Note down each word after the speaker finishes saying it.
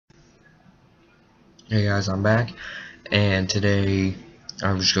Hey guys, I'm back, and today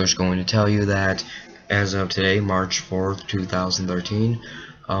I'm just going to tell you that as of today, March 4th, 2013,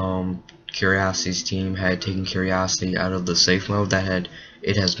 Curiosity's team had taken Curiosity out of the safe mode that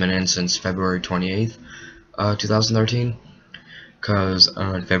it has been in since February 28th, 2013, because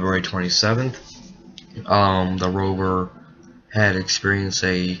on February 27th, the rover had experienced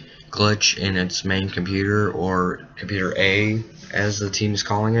a glitch in its main computer, or computer A, as the team is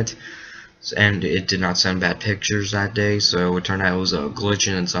calling it. And it did not send bad pictures that day, so it turned out it was a glitch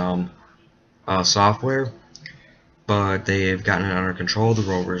in its software. But they have gotten it under control. The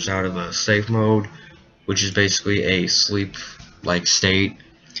rover is out of a safe mode, which is basically a sleep-like state,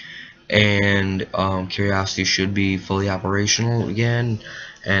 and Curiosity should be fully operational again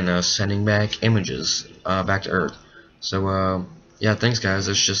and sending back images back to Earth. So yeah, thanks guys.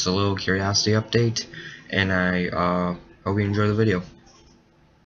 It's just a little Curiosity update, and I hope you enjoy the video.